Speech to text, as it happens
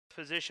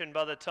position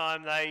by the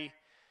time they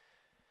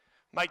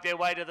make their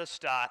way to the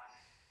start.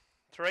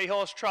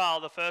 3-horse trial,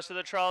 the first of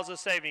the trials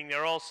this evening.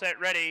 They're all set,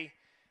 ready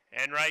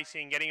and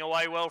racing. Getting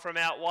away well from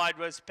out wide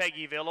was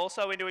Peggyville.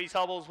 Also into his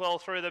hobbles well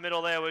through the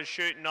middle there was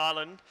Shootin'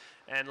 Island.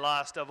 And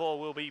last of all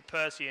will be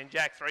Percy and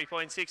Jack.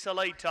 3.6 a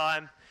lead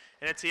time.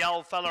 And it's the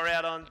old fella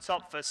out on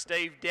top for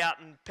Steve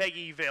Doughton,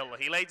 Peggyville.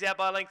 He leads out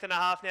by a length and a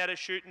half now to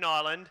Shootin'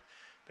 Island.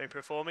 Been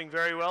performing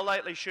very well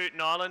lately,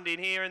 Shootin' Island, in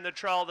here in the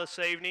trial this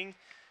evening.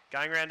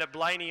 Going around at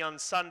Blaney on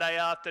Sunday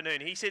afternoon.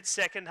 He sits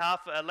second,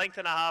 a length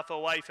and a half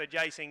away for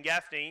Jason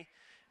Gaffney.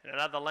 And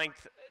another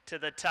length to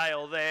the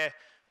tail there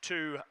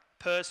to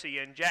Percy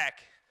and Jack.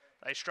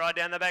 They stride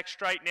down the back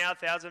straight now,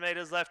 1,000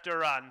 metres left to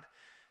run.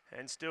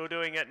 And still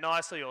doing it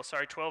nicely,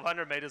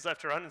 1,200 metres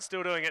left to run, and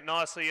still doing it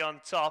nicely on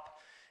top.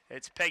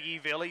 It's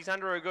Peggyville. He's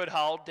under a good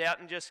hold.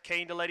 Doughton just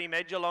keen to let him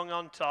edge along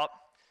on top.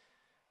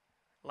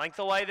 Length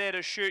away there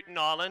to Shootin'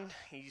 Island.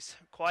 He's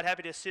quite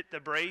happy to sit the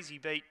breeze. He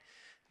beat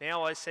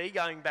Now I See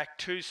going back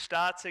 2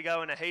 starts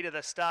ago in a heat of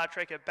the Star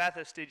Trek at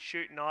Bathurst did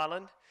Shootin'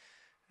 Island.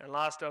 And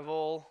last of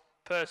all,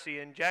 Percy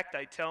and Jack.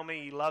 They tell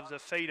me he loves a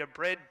feed of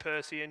bread,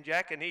 Percy and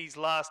Jack, and he's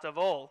last of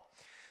all.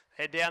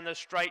 Head down the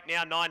straight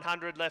now,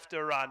 900 left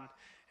to run.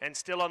 And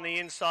still on the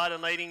inside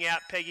and leading out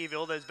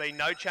Peggyville. There's been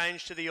no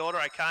change to the order.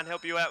 I can't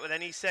help you out with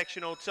any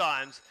sectional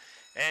times.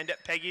 And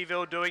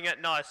Peggyville doing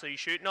it nicely.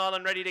 Shootin'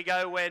 Island ready to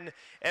go when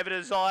ever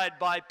desired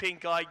by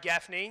Pink Eye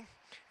Gaffney.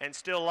 And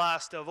still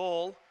last of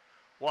all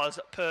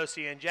was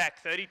Percy and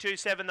Jack.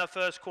 32.7 the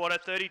first quarter,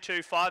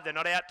 32.5. They're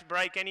not out to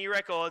break any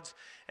records.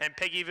 And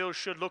Peggyville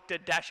should look to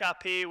dash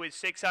up here with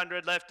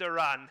 600 left to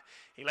run.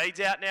 He leads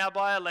out now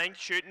by a length.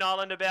 Shootin'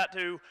 Island about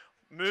to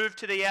move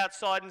to the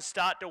outside and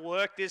start to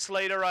work this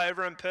leader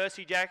over, and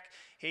Percy Jack,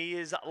 he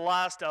is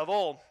last of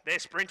all. They're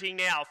sprinting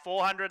now,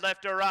 400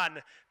 left to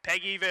run.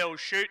 Peggyville,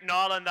 Shootin'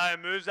 Island though,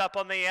 moves up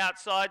on the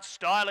outside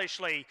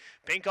stylishly.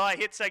 Pink Eye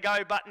hits a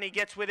go button, he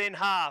gets within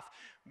half.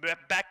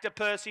 Back to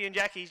Percy and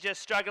Jack, he's just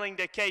struggling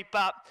to keep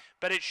up,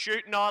 but it's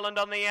Shootin' Island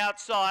on the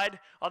outside.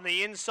 On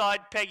the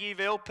inside,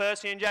 Peggyville.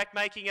 Percy and Jack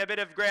making a bit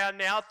of ground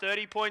now,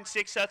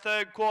 30.6 a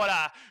third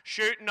quarter.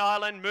 Shootin'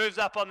 Island moves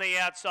up on the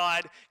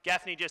outside.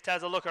 Gaffney just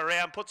has a look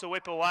around, puts a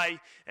whip away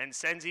and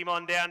sends him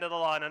on down to the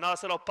line. A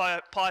nice little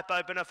pipe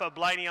opener for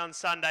Blaney on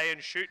Sunday,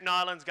 and Shootin'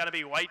 Island's going to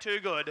be way too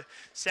good.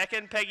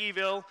 Second,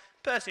 Peggyville.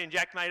 Percy and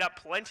Jack made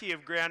up plenty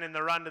of ground in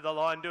the run to the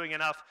line, doing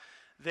enough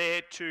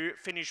there to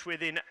finish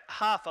within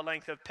half a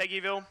length of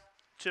Peggyville.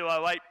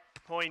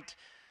 208.8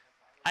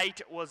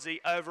 was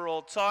the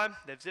overall time.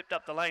 They've zipped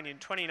up the lane in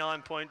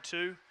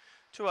 29.2.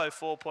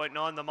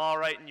 204.9 the mile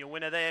rate, and your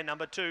winner there,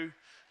 number 2,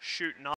 Shootin' Island.